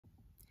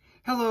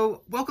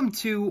Hello,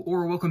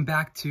 welcome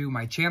back to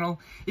my channel.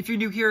 If you're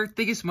new here,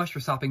 thank you so much for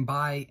stopping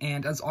by,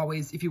 and as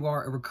always, if you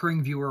are a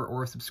recurring viewer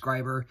or a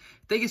subscriber,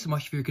 thank you so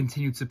much for your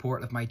continued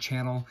support of my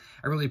channel.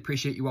 I really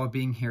appreciate you all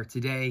being here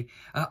today.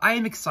 I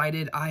am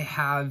excited. I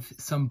have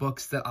some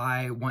books that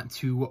I want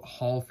to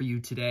haul for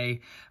you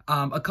today.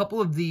 A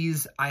couple of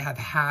these I have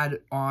had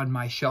on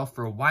my shelf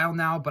for a while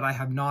now, but I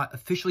have not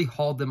officially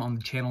hauled them on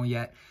the channel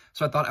yet.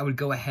 So I thought I would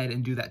go ahead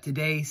and do that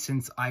today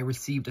since I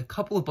received a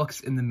couple of books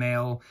in the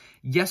mail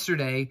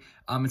yesterday.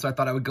 And so I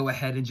thought I would go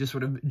ahead and just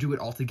sort of do it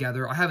all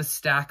together. I have a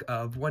stack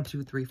of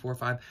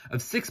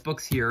 6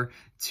 books here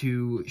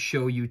to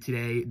show you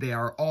today. They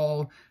are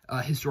all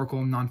historical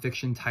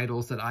nonfiction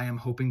titles that I am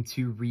hoping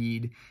to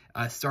read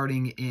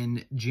starting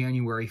in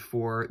January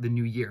for the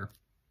new year.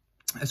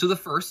 So the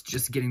first,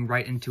 just getting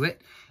right into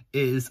it,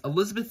 is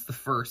Elizabeth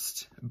I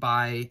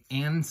by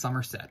Anne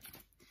Somerset.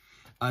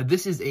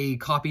 This is a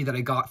copy that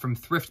I got from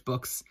Thrift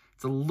Books.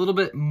 It's a little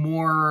bit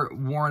more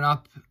worn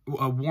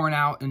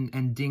out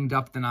and dinged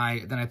up than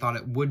I thought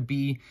it would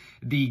be.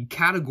 The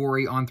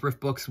category on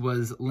Thrift Books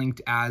was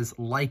linked as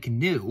like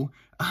new,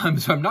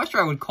 so I'm not sure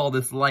I would call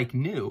this like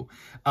new,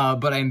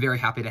 but I'm very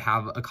happy to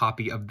have a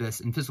copy of this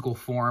in physical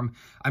form.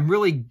 I'm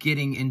really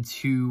getting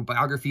into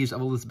biographies of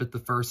Elizabeth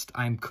I.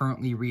 I'm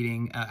currently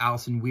reading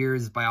Alison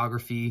Weir's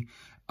biography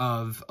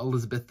of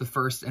Elizabeth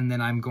I, and then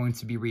I'm going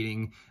to be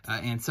reading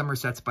Anne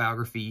Somerset's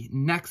biography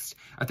next.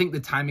 I think the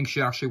timing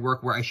should actually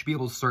work where I should be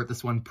able to start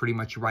this one pretty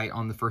much right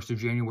on the 1st of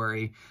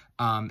January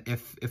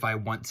if I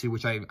want to,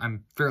 which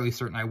I'm fairly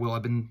certain I will.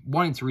 I've been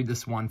wanting to read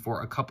this one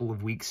for a couple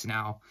of weeks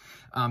now.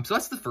 So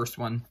that's the first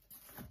one.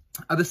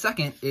 The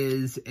second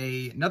is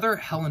another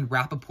Helen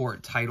Rappaport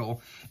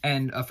title,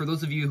 and for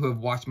those of you who have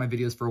watched my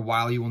videos for a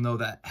while, you will know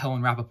that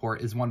Helen Rappaport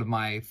is one of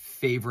my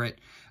favorite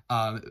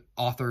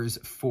authors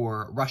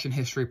for Russian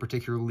history,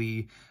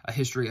 particularly a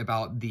history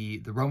about the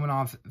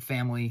Romanov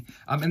family.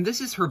 And this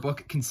is her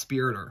book,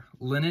 Conspirator,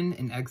 Lenin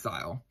in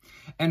Exile.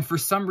 And for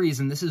some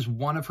reason, this is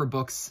one of her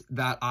books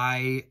that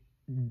I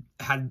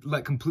had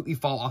let completely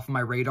fall off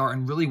my radar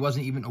and really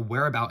wasn't even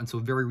aware about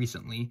until very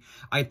recently.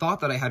 I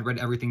thought that I had read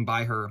everything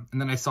by her, and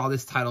then I saw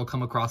this title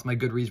come across my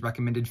Goodreads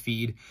recommended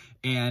feed,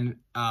 and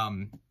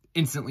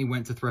instantly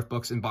went to Thrift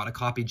Books and bought a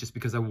copy just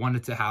because I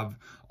wanted to have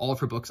all of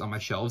her books on my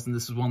shelves, and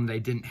this is one that I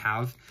didn't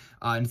have.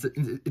 And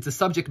it's a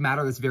subject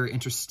matter that's very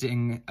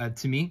interesting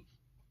to me.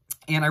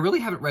 And I really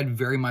haven't read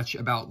very much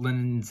about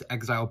Lenin's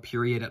exile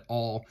period at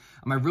all.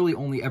 I really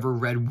only ever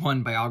read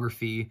one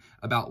biography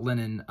about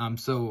Lenin,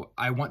 so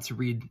I want to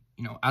read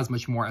as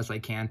much more as I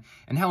can.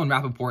 And Helen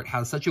Rappaport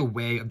has such a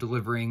way of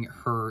delivering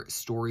her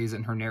stories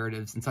and her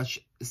narratives in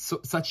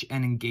such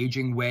an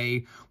engaging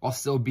way while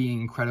still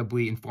being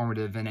incredibly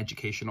informative and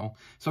educational.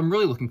 So I'm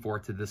really looking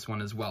forward to this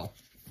one as well.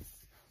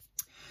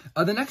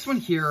 The next one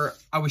here,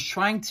 I was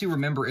trying to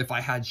remember if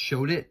I had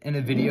showed it in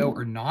a video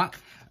or not.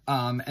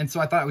 And so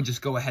I thought I would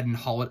just go ahead and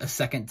haul it a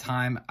second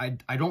time.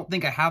 I don't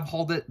think I have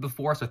hauled it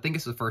before, so I think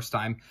it's the first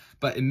time,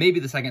 but it may be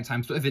the second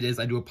time. So if it is,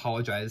 I do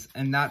apologize.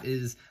 And that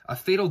is A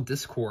Fatal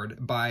Discord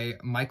by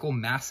Michael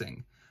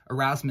Massing,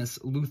 Erasmus,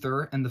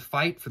 Luther, and the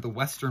Fight for the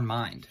Western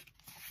Mind.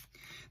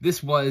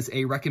 This was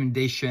a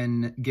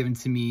recommendation given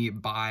to me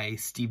by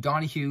Steve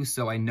Donahue,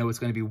 so I know it's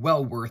going to be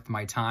well worth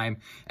my time.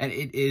 And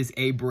it is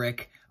a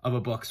brick of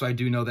a book, so I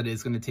do know that it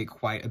is going to take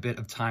quite a bit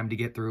of time to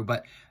get through,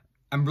 but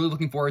I'm really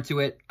looking forward to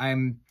it.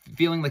 I'm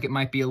feeling like it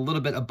might be a little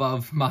bit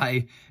above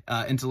my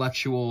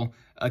intellectual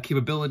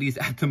capabilities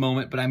at the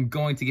moment, but I'm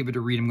going to give it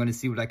a read. I'm going to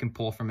see what I can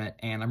pull from it,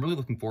 and I'm really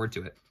looking forward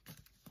to it.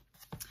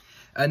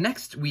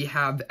 Next, we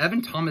have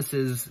Evan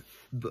Thomas's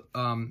The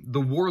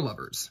War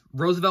Lovers,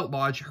 Roosevelt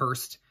Lodge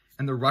Hearst,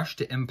 and the Rush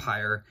to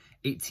Empire,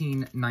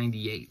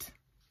 1898.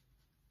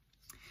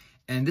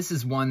 And this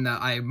is one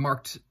that I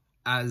marked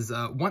as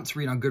want to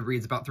read on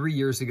Goodreads about 3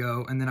 years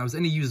ago, and then I was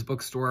in a used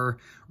bookstore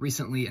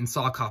recently and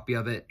saw a copy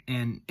of it,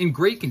 and in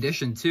great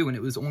condition too, and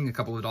it was only a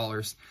couple of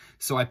dollars.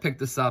 So I picked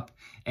this up,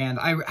 and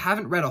I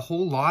haven't read a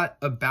whole lot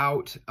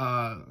about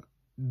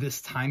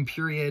this time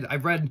period.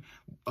 I've read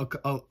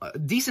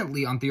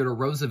decently on Theodore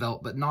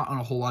Roosevelt, but not on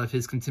a whole lot of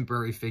his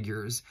contemporary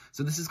figures.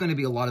 So this is going to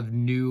be a lot of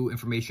new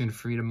information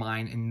for me to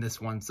mine in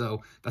this one,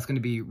 so that's going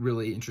to be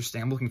really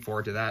interesting. I'm looking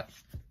forward to that.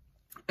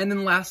 And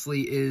then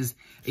lastly is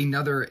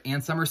another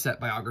Anne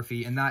Somerset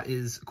biography, and that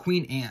is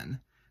Queen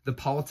Anne, The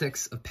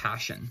Politics of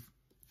Passion.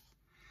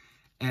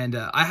 And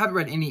I haven't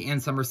read any Anne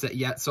Somerset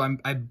yet, so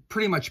I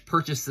pretty much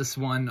purchased this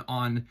one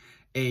on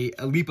a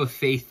leap of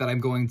faith that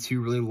I'm going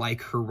to really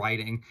like her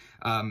writing.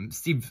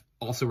 Steve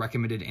also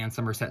recommended Anne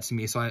Somerset to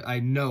me, so I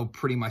know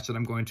pretty much that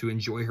I'm going to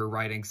enjoy her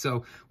writing.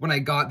 So when I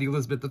got the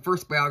Elizabeth I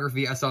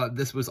biography, I saw that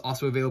this was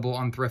also available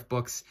on Thrift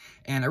Books,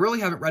 and I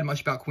really haven't read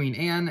much about Queen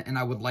Anne, and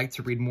I would like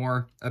to read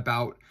more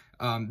about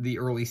the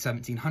early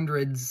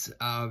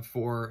 1700s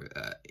for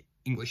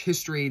English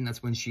history, and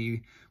that's when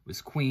she was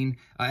queen,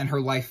 and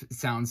her life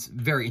sounds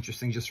very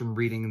interesting just from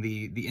reading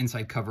the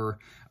inside cover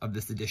of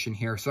this edition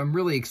here. So I'm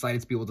really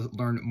excited to be able to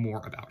learn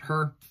more about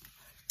her.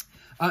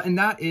 And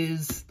that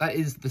is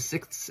the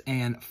sixth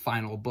and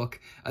final book.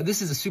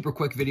 This is a super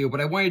quick video,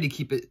 but I wanted to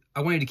keep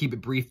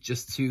it brief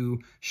just to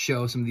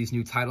show some of these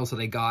new titles that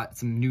I got,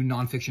 some new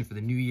nonfiction for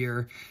the new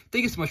year.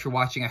 Thank you so much for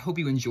watching. I hope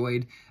you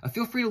enjoyed.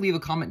 Feel free to leave a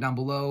comment down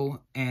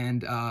below,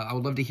 and I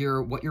would love to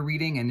hear what you're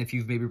reading and if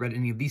you've maybe read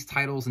any of these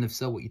titles, and if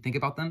so, what you think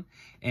about them.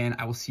 And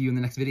I will see you in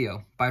the next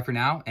video. Bye for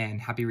now,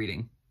 and happy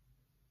reading.